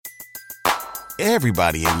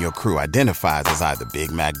Everybody in your crew identifies as either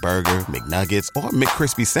Big Mac Burger, McNuggets, or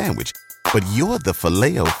McCrispy Sandwich. But you're the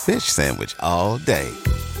Filet-O-Fish Sandwich all day.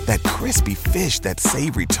 That crispy fish, that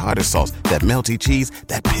savory tartar sauce, that melty cheese,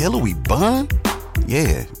 that pillowy bun.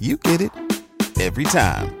 Yeah, you get it. Every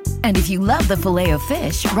time. And if you love the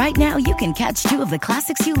Filet-O-Fish, right now you can catch 2 of the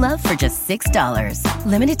classics you love for just $6.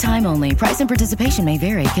 Limited time only. Price and participation may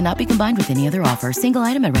vary. Cannot be combined with any other offer. Single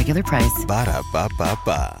item at regular price.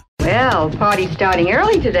 Ba-da-ba-ba-ba. Well, party's starting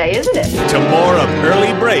early today, isn't it? To more of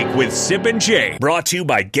Early Break with Sip and Jay, brought to you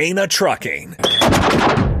by Gaina Trucking.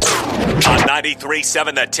 On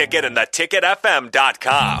 93.7 The Ticket and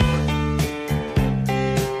theticketfm.com.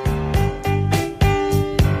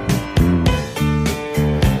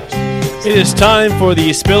 It is time for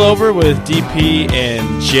the Spillover with DP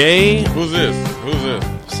and Jay. Who's this?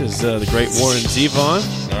 This is the great Warren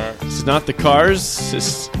Zevon. All right. This is not the Cars.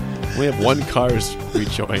 We have one Cars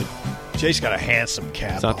rejoin. Jay's got a handsome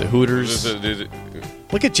cap. It's not the Hooters.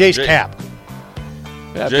 Look at Jay's cap.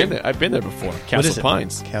 Yeah, I've been there before. Castle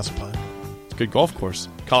Pines. Castle Pines. It's a good golf course.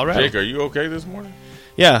 Colorado. Jake, are you okay this morning?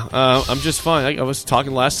 Yeah, I'm just fine. I was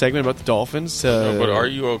talking last segment about the Dolphins. No, but are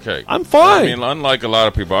you okay? I'm fine. I mean, unlike a lot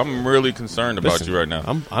of people, I'm really concerned about you right now.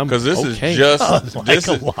 I'm because this okay. is just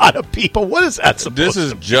a lot of people. What is that supposed This to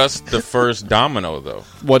is mean? just the first domino, though.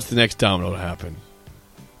 What's the next domino to happen?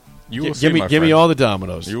 You will see, give me all the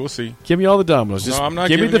dominoes. You will see. Give me all the dominoes. Just no, I'm not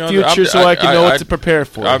give me giving the you future so I can know what to prepare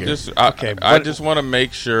for. I just want to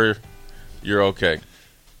make sure you're okay.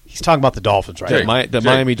 He's talking about the Dolphins, right? Jake,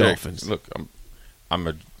 Miami Jake, Dolphins. Look, I'm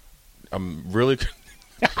really.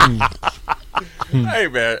 Hey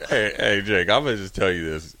man, hey Jake, I'm gonna just tell you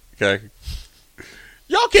this, okay?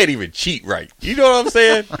 Y'all can't even cheat right. You know what I'm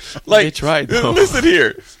saying? Like, it's right. Though. Listen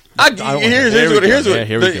here. Here's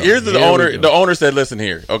the owner said, listen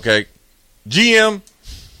here, okay? GM,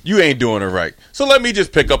 you ain't doing it right. So let me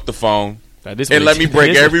just pick up the phone and let me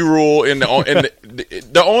break every rule in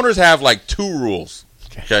the owners have like 2 rules.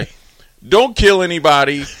 Okay. Don't kill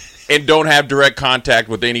anybody and don't have direct contact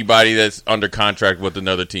with anybody that's under contract with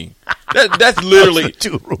another team. That's literally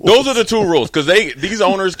those are the 2 rules because these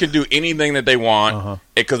owners can do anything that they want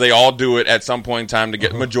because they all do it at some point in time to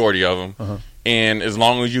get the majority of them. And as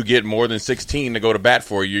long as you get more than 16 to go to bat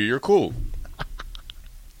for you, you're cool.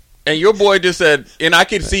 And your boy just said, and I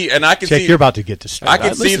can see, Jake, you're about to get distracted. I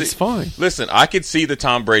can see it's fine. Listen, I could see the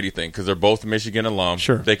Tom Brady thing because they're both Michigan alums.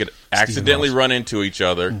 Sure, they could accidentally run into each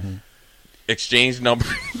other, exchange numbers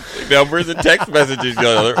and text messages each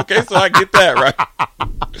other. Okay, so I get that right.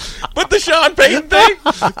 But the Sean Payton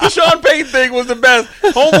thing was the best.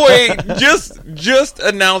 Homeboy just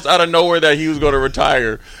announced out of nowhere that he was going to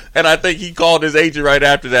retire. And I think he called his agent right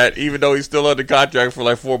after that, even though he's still under contract for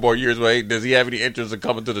like 4 more years. But hey, does he have any interest in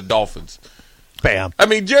coming to the Dolphins? Bam. I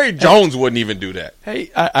mean, Jerry Jones wouldn't even do that.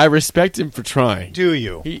 Hey, I respect him for trying. Do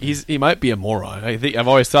you? He might be a moron. I've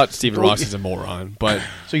always thought Stephen Ross is a moron, but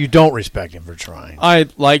so you don't respect him for trying. I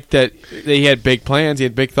like that he had big plans. He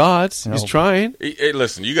had big thoughts. He's trying. Hey,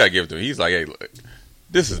 listen, you gotta give it to him. He's like, hey, look,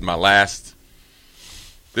 this is my last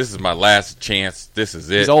chance. This is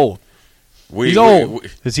it. He's old. He's old.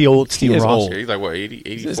 Is he old? Stephen Ross? Old. Yeah, he's like, what,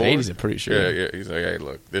 84? He's in his 80s, I'm pretty sure. Yeah. He's like, hey,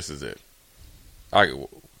 look, this is it.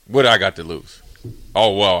 What I got to lose?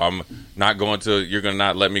 Oh, well, I'm not going to – you're going to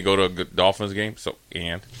not let me go to a Dolphins game?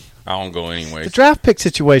 And I don't go anyway. The draft pick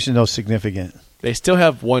situation, though, is significant. They still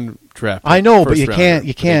have one draft pick. I know, but you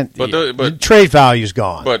can't – But trade value's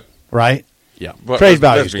gone. Right? Yeah. But trade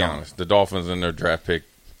value's gone. Let's be honest. The Dolphins and their draft pick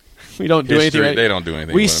 – we don't do anything. They don't do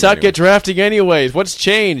anything. We suck at drafting anyways. What's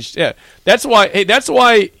changed? Yeah, that's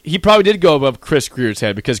why he probably did go above Chris Greer's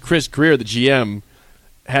head because Chris Greer, the GM,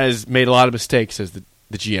 has made a lot of mistakes as the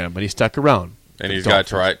GM, but he stuck around. And he's got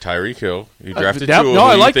Tyreek Hill. He drafted 2 No,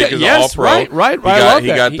 I like that. Yes, right. I love that. He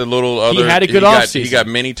got the little other. He had a good offseason. He got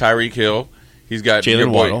mini Tyreek Hill. He's got your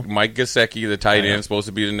boy Mike Gesicki, the tight end, supposed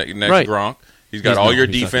to be the next Gronk. He's got all your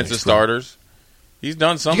defensive starters. He's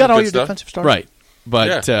done some. You got all your stuff. defensive starters, right?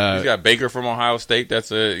 But he's got Baker from Ohio State. That's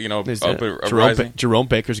Jerome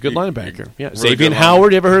Baker's a good linebacker. Yeah, Xavier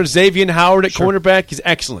Howard. You ever heard of Xavier Howard at cornerback? He's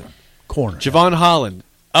excellent. Javon Holland,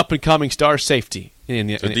 up and coming star safety in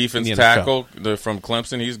the defense in the tackle from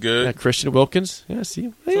Clemson. He's good. Yeah, Christian Wilkins. Yeah,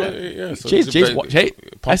 see, So Jay,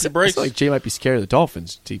 pump the brakes. I feel like Jay might be scared of the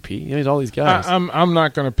Dolphins. TP, he's all these guys. I'm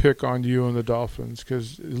not going to pick on you and the Dolphins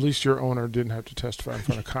because at least your owner didn't have to testify in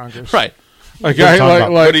front of Congress, right? But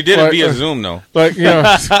he did it via Zoom, though. Like, you know,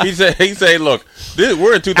 he said, look,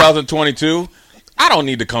 we're in 2022. I don't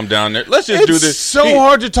need to come down there. Let's just do this. It's so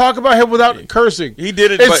hard to talk about him without cursing. He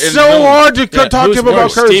did it. It's so hard to talk to him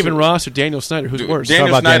about cursing. Stephen Ross or Daniel Snyder? Who's worse?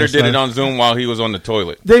 Daniel Snyder did it on Zoom while he was on the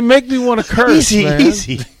toilet. They make me want to curse.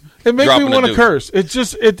 Easy. They make me want to curse. It's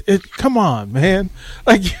just come on, man.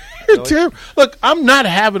 Like you're terrible. Look, I'm not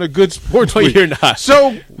having a good sports week. You're not.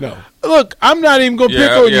 So look, I'm not even going to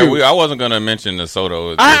pick on you. I wasn't going to mention the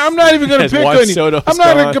Soto. I'm not even going to pick on you. I'm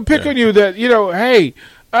not even going to pick on you that hey.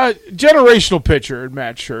 Generational pitcher in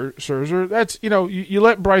Matt Scherzer. That's you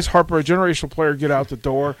let Bryce Harper, a generational player, get out the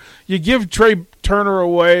door. You give Trey Turner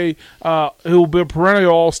away, who will be a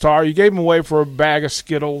perennial All-Star. You gave him away for a bag of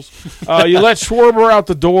Skittles. You let Schwarber out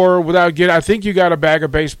the door without getting. I think you got a bag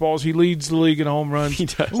of baseballs. He leads the league in home runs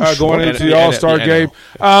going into the All-Star game.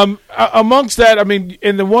 Amongst that, I mean,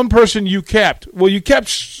 and the one person you kept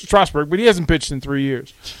Strasburg, but he hasn't pitched in 3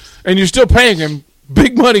 years, and you're still paying him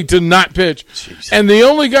big money to not pitch. Jeez. And the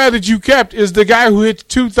only guy that you kept is the guy who hits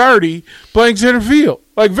 230 playing center field.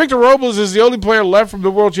 Like Victor Robles is the only player left from the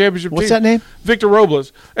World Championship team. What's that name? Victor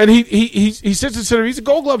Robles. And he sits in center. He's a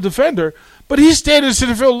Gold Glove defender, but he's standing in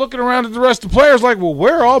center field looking around at the rest of the players like, well,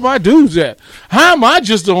 where are all my dudes at? How am I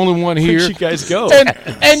just the only one here? Where'd you guys go?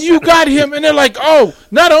 And you got him, and they're like, oh,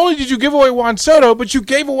 not only did you give away Juan Soto, but you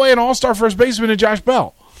gave away an all-star first baseman in Josh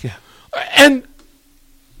Bell. Yeah. And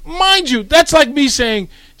mind you, that's like me saying,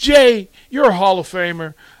 Jay, you're a Hall of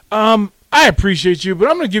Famer. I appreciate you, but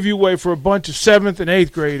I'm going to give you away for a bunch of 7th and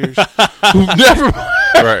 8th graders who've never.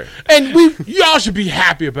 Right. And y'all should be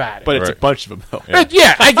happy about it. But it's a bunch of them, though.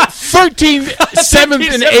 Yeah, I get 13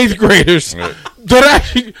 7th and 8th graders.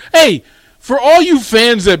 Right. Hey, for all you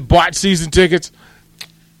fans that bought season tickets,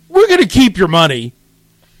 we're going to keep your money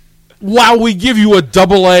while we give you a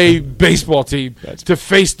AA baseball team to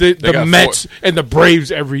face the Mets and the Braves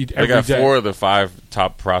every day. They got 4 of the 5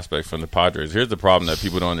 top prospects from the Padres. Here's the problem that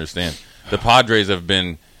people don't understand. The Padres have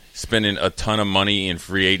been spending a ton of money in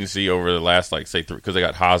free agency over the last, because they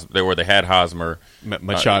got they had Hosmer,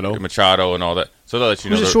 Machado, and all that. So they'll let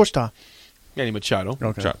you know. Who's the shortstop? Manny Machado.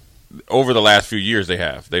 Okay. Over the last few years,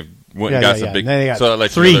 they've went and got some big. They got so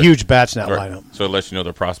 3 huge bats in that lineup. So it lets you know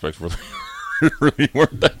their prospects were. Really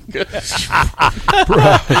weren't that good.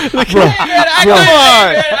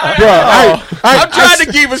 I'm trying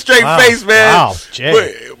to keep a straight face, man. Wow,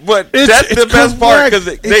 Jay. But that's the best part because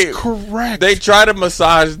they try to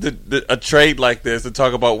massage a trade like this and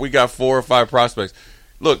talk about we got 4 or 5 prospects.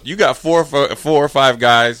 Look, you got 4 or 5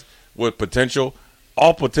 guys with potential.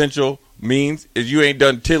 All potential means is you ain't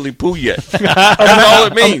done tiddly poo yet. That's all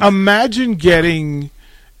it means. Imagine getting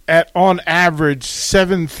on average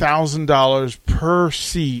 $7,000 per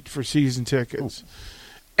seat for season tickets.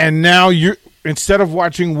 And now you're instead of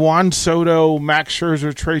watching Juan Soto, Max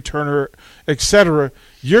Scherzer, Trey Turner, etc.,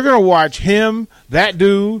 you're going to watch him, that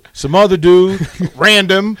dude, some other dude,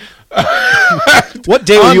 random. What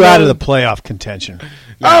day were you out of the playoff contention?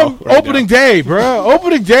 Opening day, bro.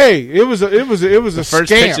 Opening day. It was a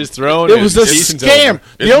first scam. Pitch is thrown. It was a scam.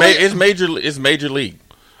 It's major league.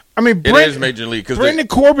 I mean, it is major league because Brandon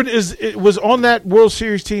Corbin was on that World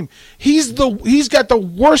Series team. He's got the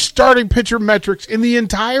worst starting pitcher metrics in the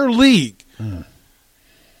entire league.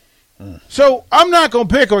 So I'm not going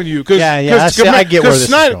to pick on you because I get where this is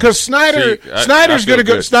going. Because Snyder's going to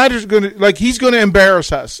go. Snyder's going to he's going to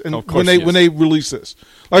embarrass us when they release this.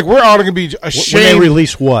 Like we're all going to be ashamed. When they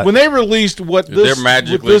release what? When they released what this, they're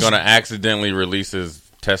magically going to accidentally release his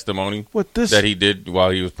testimony that he did while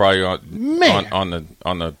he was probably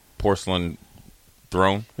on the porcelain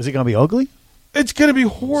throne. Is it going to be ugly? It's going to be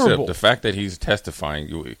horrible. Except the fact that he's testifying,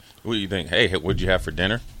 what do you think? Hey, what'd you have for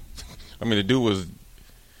dinner? I mean, the dude was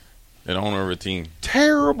an owner of a team.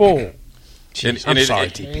 Terrible. Jeez, I'm sorry,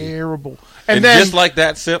 TP. Terrible. And then, just like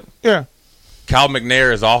that, Sip. Yeah. Cal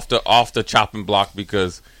McNair is off the chopping block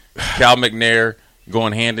because Cal McNair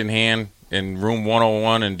going hand in hand in room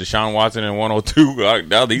 101 and Deshaun Watson in 102.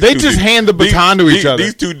 Now they just hand the baton to each other.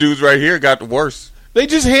 These 2 dudes right here got worse. They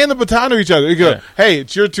just hand the baton to each other. They go, hey,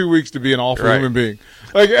 it's your 2 weeks to be an awful human being.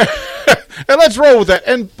 Like, and let's roll with that.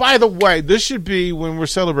 And by the way, this should be when we're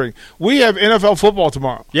celebrating. We have NFL football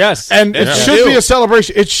tomorrow. Yes. And it should be a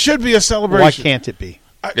celebration. It should be a celebration. Why can't it be?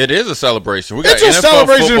 It is a celebration. We got it's a NFL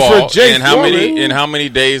celebration football for Jay Foreman. And how many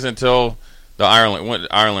days until the Ireland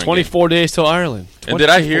 24 days till Ireland. And did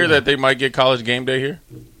I hear that they might get college game day here?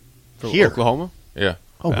 Here? Oklahoma? Yeah.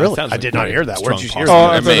 Oh, really? I did not hear that. Where'd you hear that?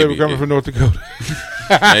 Oh, I thought they were coming from North Dakota.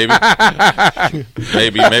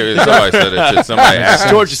 Maybe somebody said it. Somebody asked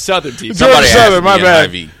Georgia Southern team. Somebody asked my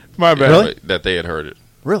bad. My bad. Really? That they had heard it.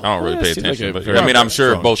 Really? I don't really pay attention. But, I mean, I'm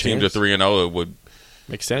sure if both teams are 3-0, it would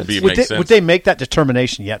Makes sense. Would they make that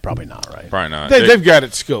determination yet? Probably not, right? Probably not. They've got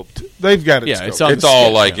it scoped. They've got it scoped. It's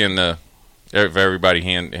all like in the if everybody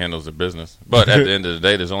handles the business. But at the end of the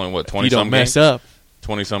day, there's only 20 you don't some mess games. Up.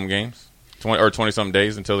 20 some games, 20 some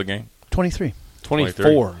days until the game. 23.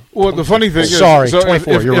 24. Well, the funny thing is,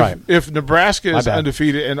 24. You're right. If Nebraska is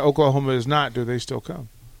undefeated and Oklahoma is not, do they still come?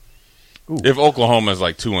 Ooh. If Oklahoma is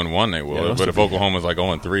like 2-1, they will. But if Oklahoma is like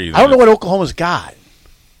 0-3, I don't know what Oklahoma's got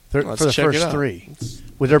for the first 3.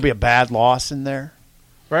 Would there be a bad loss in there?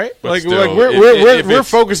 Right? But we're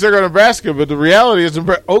focused there on Nebraska, but the reality is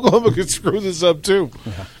Oklahoma could screw this up too.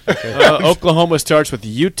 Oklahoma starts with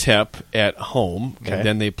UTEP at home, and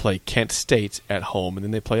then they play Kent State at home, and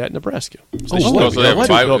then they play at Nebraska. So they have a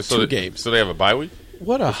bye week. So they have a bye week.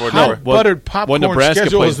 What a hot buttered popcorn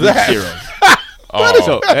schedule is that?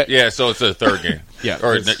 So it's a third game. I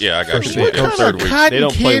got you. What third week. They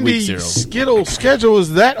don't play week 0. Skittle schedule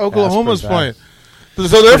is that Oklahoma's playing?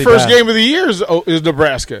 So their first game of the year is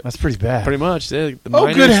Nebraska. That's pretty bad. Pretty much. The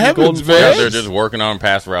good heavens, man! Yeah, they're just working on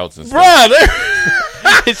pass routes and stuff.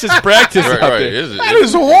 Bruh, it's just practice. Right. That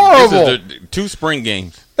is horrible. 2 spring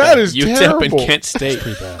games. That is UTEP terrible. and Kent State.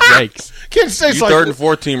 Yikes! Kent State's you third and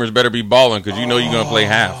fourth teamers better be balling because you know you're going to play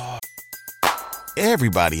half.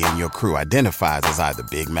 Everybody in your crew identifies as either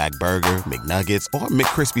Big Mac Burger, McNuggets, or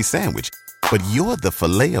McCrispy Sandwich. But you're the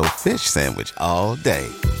Filet-O-Fish Sandwich all day.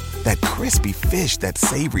 That crispy fish, that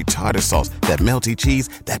savory tartar sauce, that melty cheese,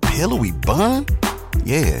 that pillowy bun.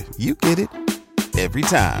 Yeah, you get it. Every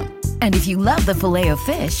time. And if you love the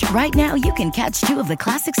Filet-O-Fish, right now you can catch 2 of the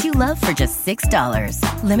classics you love for just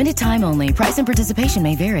 $6. Limited time only. Price and participation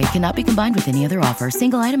may vary. Cannot be combined with any other offer.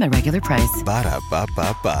 Single item at regular price.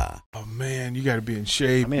 Ba-da-ba-ba-ba. Oh, man, you got to be in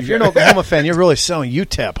shape. I mean, if you're an Oklahoma fan, you're really selling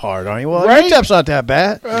UTEP hard, aren't you? Well, right? UTEP's not that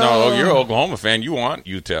bad. No, you're an Oklahoma fan. You want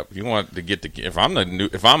UTEP. You want to get the. If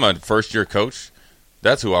I'm a first year coach,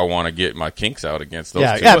 that's who I want to get my kinks out against.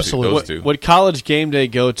 Those two. Absolutely. Those two. Would College Game Day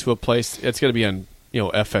go to a place? It's going to be on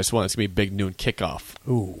FS1. It's going to be a big noon kickoff.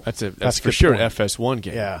 Ooh, that's for sure an FS1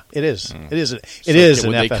 game. Yeah, it is. It is. It so is.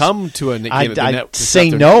 Would an they FS. come to a game? I'd say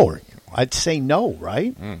no. Network? I'd say no.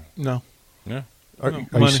 Right? No. Yeah. Are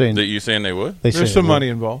you saying that? You saying they would? There's some money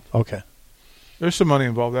involved. Okay. There's some money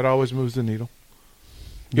involved. That always moves the needle.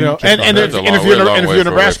 If you're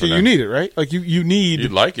Nebraska, you need it, right? Like you need.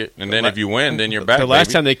 You'd like it, and then if you win, then you're back. The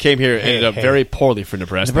last time they came here, it ended up very poorly for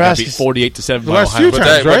Nebraska. They got beat 48-7 by last few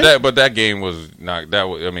times, right? But that game was not. That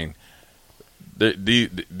was. I mean,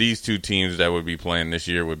 these two teams that would be playing this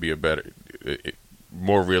year would be a better,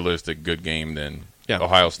 more realistic, good game than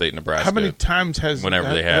Ohio State, Nebraska. How many times has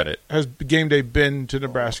game day been to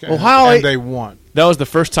Nebraska? And they won. That was the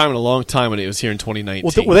first time in a long time when it was here in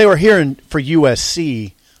 2019. Well, they were here for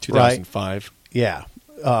USC, 2005. Right? Yeah,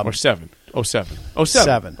 or 07. 07.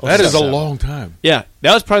 That is a long time. Yeah,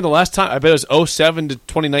 that was probably the last time. I bet it was 07 to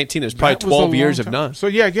 2019. There's probably 12 years of none. So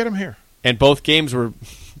get them here. And both games were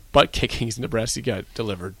butt kickings. Nebraska got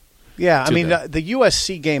delivered. Yeah, I mean the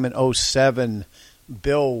USC game in 07,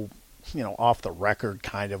 Bill, off the record,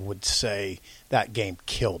 kind of would say that game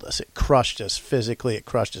killed us. It crushed us physically. It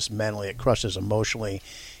crushed us mentally. It crushed us emotionally,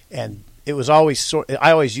 and it was always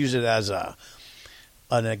I always use it as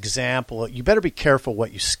an example. You better be careful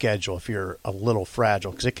what you schedule if you're a little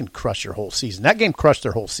fragile, because it can crush your whole season. That game crushed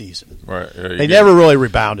their whole season. Right. They never really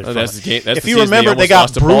rebounded from it. If you remember, they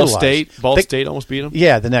got brutalized. Ball State almost beat them.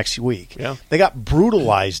 Yeah, the next week. Yeah. They got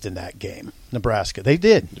brutalized in that game, Nebraska. They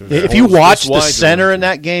did. If you watch the center in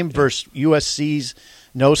that game versus USC's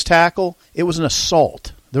nose tackle, it was an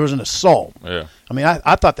assault. There was an assault. Yeah. I mean,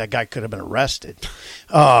 I thought that guy could have been arrested.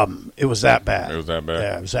 It was that bad. It was that bad.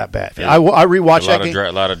 Yeah, it was that bad. Yeah. I rewatched that game.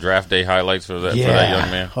 A lot of draft day highlights for that young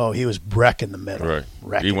man. Oh, he was wrecking the middle. Right.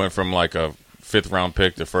 Wrecking. He went from like a 5th round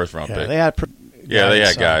pick to 1st round pick. They had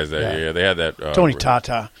guys that. Yeah, they had that. Tony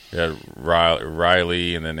Tata. They had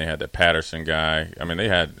Riley, and then they had that Patterson guy. I mean,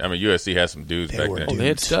 USC had some dudes back then. They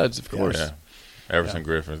had studs, of course. Yeah. Everson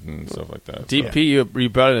Griffin and stuff like that. DP, you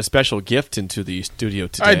brought in a special gift into the studio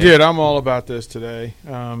today. I did. I'm all about this today.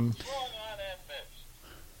 Wow.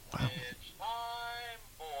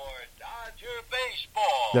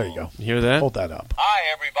 There you go. You hear that? Hold that up.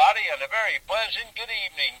 Hi, everybody, and a very pleasant good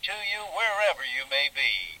evening to you wherever you may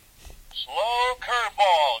be. Slow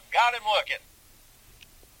curveball. Got him looking.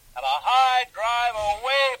 And a high drive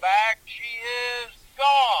away back. She is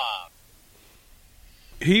gone.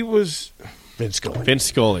 He was... Vince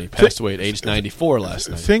Scully passed away at age 94 last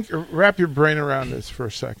night. Wrap your brain around this for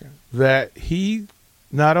a second. That he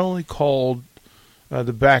not only called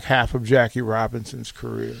the back half of Jackie Robinson's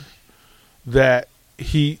career, that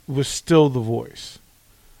he was still the voice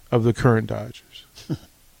of the current Dodgers.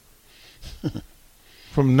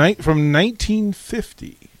 From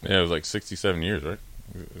 1950. Yeah, it was like 67 years, right?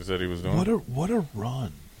 Is that he was doing? What a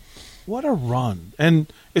run. What a run. And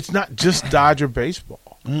it's not just Dodger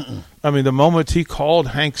baseball. Mm-mm. I mean, the moment he called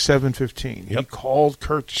Hank 715, he called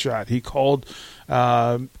Kurt's shot, he called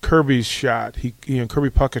Kirby's shot, Kirby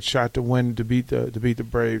Puckett's shot to win to beat the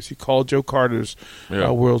Braves. He called Joe Carter's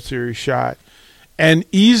World Series shot, and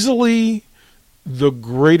easily the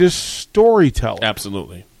greatest storyteller,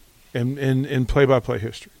 absolutely, in play-by-play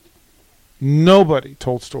history. Nobody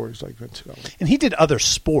told stories like Vince Scully, and he did other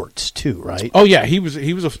sports too, right? Oh yeah, he was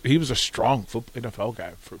a strong NFL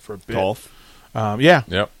guy for a bit. Golf. Yeah.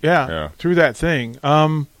 Through that thing.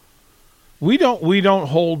 We don't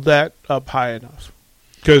hold that up high enough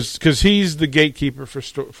because he's the gatekeeper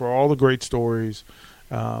for all the great stories,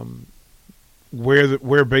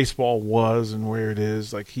 where baseball was and where it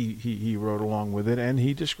is. Like he wrote along with it and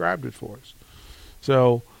he described it for us.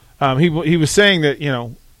 So he was saying that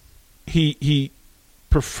he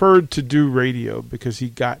preferred to do radio because he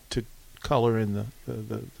got to color in the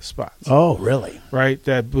spots. Oh, really? Right?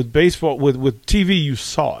 That with baseball, with TV, you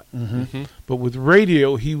saw it. Mm-hmm. But with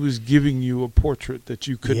radio, he was giving you a portrait that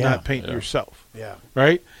you could not paint yourself. Yeah.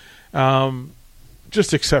 Right?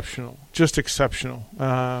 Just exceptional. Just exceptional.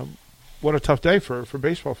 What a tough day for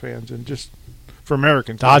baseball fans and just for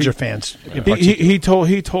Americans. Dodger fans. He told,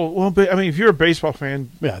 well, I mean, if you're a baseball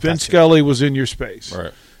fan, Vince Scully was in your space.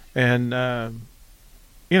 Right. And,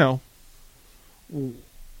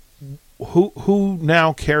 who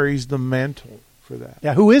now carries the mantle for that?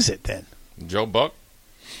 Yeah, who is it then? Joe Buck.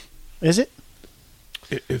 Is it?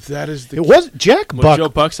 If that is the case. Was Jack Buck. Joe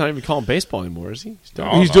Buck's not even calling baseball anymore, is he?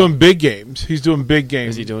 He's doing big games. He's doing big games.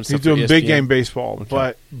 Is he doing He's doing big game baseball.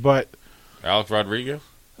 Okay. But Alex Rodriguez?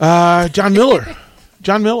 John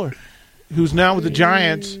Miller, who's now with the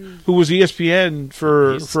Giants, who was ESPN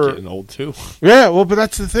for getting old too. Yeah, well, but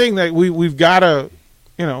that's the thing that we've got to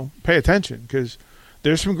pay attention because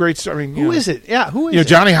there's some great. I mean, who is it? Yeah, who is it?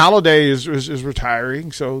 Johnny Holiday is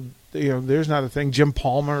retiring, so there's not a thing. Jim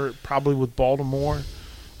Palmer probably with Baltimore,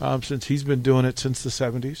 since he's been doing it since the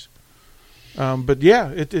 70s. But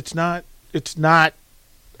yeah, it's not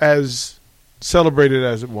as celebrated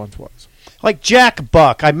as it once was. Like Jack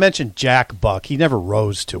Buck, I mentioned Jack Buck. He never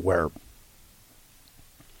rose to where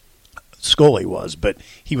Scully was, but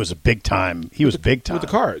he was big time. He was big time with the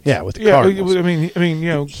Cards. Yeah, with the Cardinals. I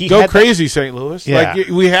mean, go crazy, St. Louis. Yeah. Like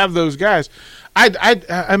we have those guys.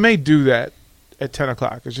 I may do that at 10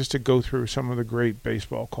 o'clock. It's just to go through some of the great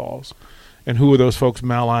baseball calls and who are those folks?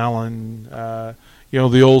 Mal Allen,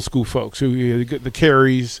 the old school folks who the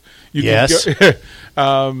Carries. Yes.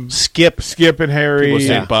 Skip and Harry. People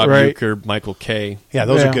say Bob Uecker, Michael Kay. Yeah,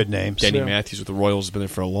 those are good names. Danny Matthews with the Royals has been there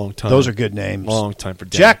for a long time. Those are good names. Long time for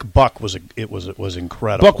Danny. Jack Buck was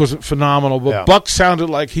incredible. Buck was phenomenal, but Buck sounded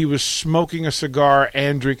like he was smoking a cigar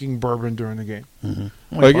and drinking bourbon during the game. Mm-hmm.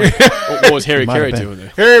 What was Harry Carey doing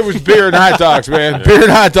there? Harry was beer and hot dogs, man. Beer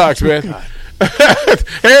and hot dogs, man.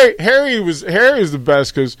 Harry was the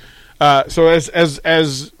best because so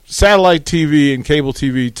as satellite TV and cable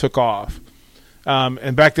TV took off,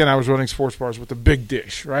 and back then I was running sports bars with the big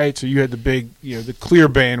dish, right? So you had the big, the clear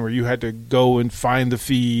band where you had to go and find the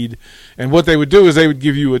feed, and what they would do is they would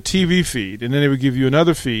give you a TV feed, and then they would give you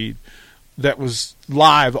another feed that was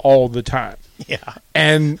live all the time. Yeah,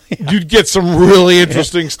 and you'd get some really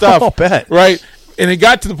interesting stuff. I'll bet. Right? And it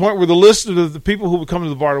got to the point where the listener, the people who would come to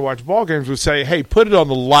the bar to watch ball games, would say, "Hey, put it on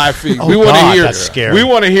the live feed. We want to hear. That's scary. We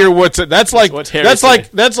want to hear what's it." That's like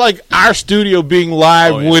our studio being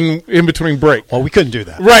live when in between break. Well, we couldn't do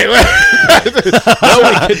that. Right?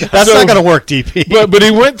 That's not going to work, DP. But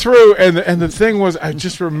he went through, and the thing was, I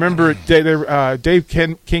just remember Dave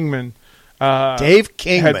Kingman. Dave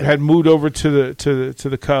Kingman had moved over to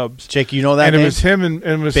the Cubs. Jake, you know that and name? It was him and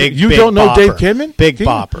it was big, you big don't know bopper. Dave Kingman? Big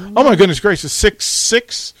bopper. Oh my goodness gracious,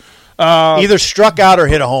 6'6". Either struck out or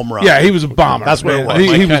hit a home run. Yeah, he was a bomber. That's what it was.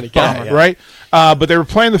 He was a bomber, right? But they were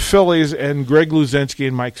playing the Phillies and Greg Luzinski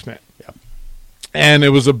and Mike Smith. Yep. And it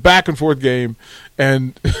was a back and forth game,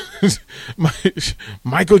 and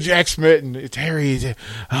Michael Jack Smith and it's Harry.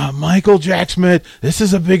 Michael Jack Smith, this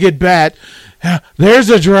is a big at bat. There's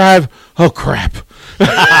a drive. Oh crap!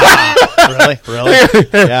 Really?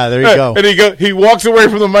 Yeah, there you go. And he walks away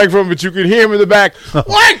from the microphone, but you can hear him in the back.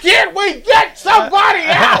 Why can't we get somebody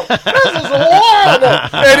out? This is horrible.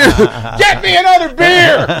 And get me another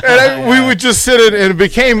beer. And we would just sit in, and it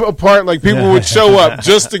became a part like people would show up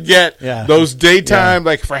just to get those daytime,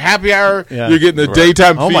 like for happy hour. You're getting the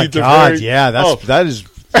daytime feed. Oh my God! That is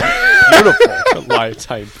beautiful.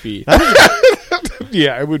 Lifetime feed.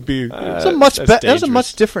 Yeah, it would be. It was a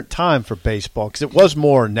much different time for baseball because it was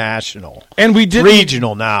more national and we did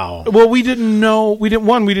regional now. Well, we didn't know. We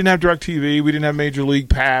didn't have DirecTV. We didn't have Major League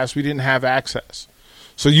Pass. We didn't have access.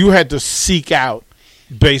 So you had to seek out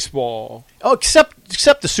baseball. Oh, except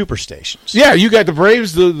the superstations. Yeah, you got the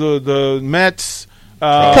Braves, the Mets,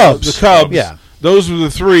 Cubs. The Cubs. Yeah. Those were the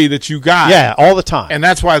three that you got. Yeah, all the time. And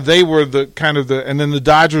that's why they were and then the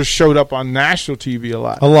Dodgers showed up on national TV a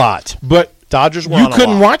lot. A lot. But Dodgers were you on couldn't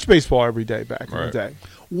a lot. watch baseball every day back in the day.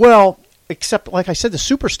 Well, except like I said, the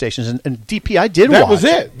superstations and DP I did that watch. Was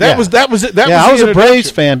it. That was it. I was a Braves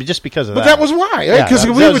fan just because of that. But that was why. Because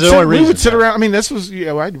we would sit around. I mean, this was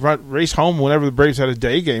I'd race home whenever the Braves had a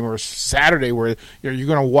day game or a Saturday where you're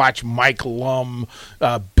going to watch Mike Lum,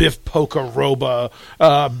 Biff Pocaroba,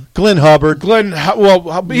 Glenn Hubbard,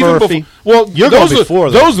 Murphy.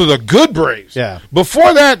 Those are the good Braves. Yeah.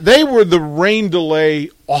 Before that, they were the rain delay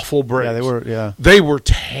awful Braves. Yeah, they were. Yeah, they were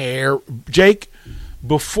Jake.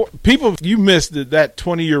 Before you missed that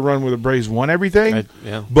 20-year run where the Braves won everything,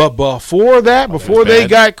 but before that, they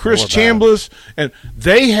got Chris Chambliss, and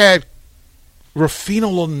they had Rufino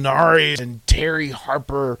Linares and Terry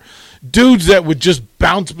Harper, dudes that would just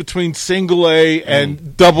bounce between single A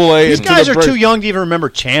and double A. These guys are too young to even remember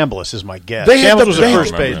Chambliss, is my guess. Chambliss was a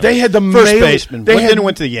first baseman. They had the first baseman. Then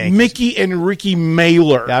went to the Yankees. Mickey and Ricky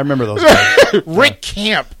Mailer. Yeah, I remember those guys. Rick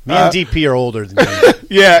Camp. Me and DP are older than you.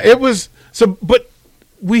 Yeah, it was so, but.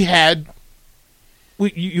 You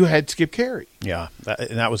had Skip Carey. Yeah,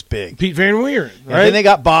 and that was big. Pete Van Wieren, right? And then they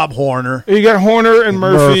got Bob Horner. You got Horner and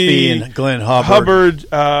Murphy and Glenn Hubbard.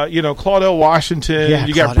 Claudel Washington. Yeah,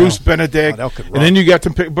 you got Bruce Benedict. And then you got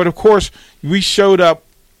them. But, of course, we showed up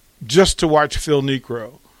just to watch Phil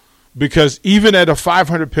Niekro. Because even at a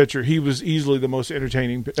 500 pitcher, he was easily the most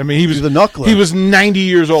entertaining. I mean, he was the knuckler. He was 90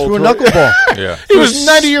 years old. Threw a knuckleball. Yeah, he was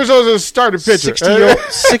 90 years old as a starter pitcher.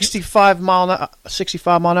 65 mile an hour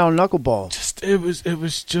knuckleball. It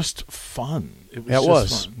was just fun. It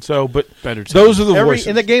was fun. So, but better times. Those are the voices.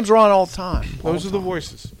 And the games were on all the time. Those are the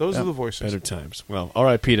voices. Those are the voices. Better times. Well,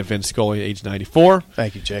 R.I.P. to Vince Scully, age 94.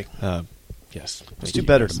 Thank you, Jake. Yes, let's do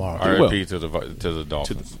better tomorrow. R.I.P. to the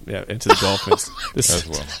Dolphins. And to the Dolphins. As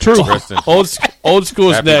well. True. Old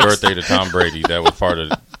school's Happy next. birthday to Tom Brady. That was part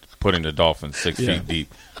of putting the Dolphins 6 feet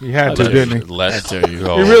deep. He had to, didn't he? Let's go. He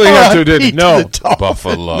really had to, didn't he? No.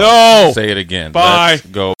 Buffalo. No. Say it again. Bye. Let's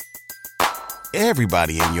go.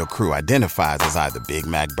 Everybody in your crew identifies as either Big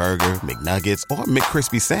Mac Burger, McNuggets, or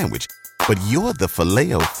McCrispy Sandwich. But you're the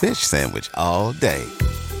Filet-O-Fish Sandwich all day.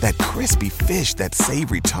 That crispy fish, that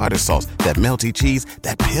savory tartar sauce, that melty cheese,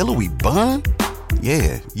 that pillowy bun.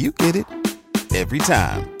 Yeah, you get it. Every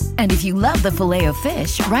time. And if you love the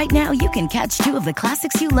Filet-O-Fish, right now you can catch two of the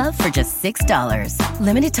classics you love for just $6.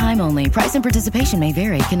 Limited time only. Price and participation may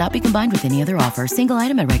vary. Cannot be combined with any other offer. Single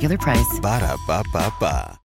item at regular price. Ba-da-ba-ba-ba.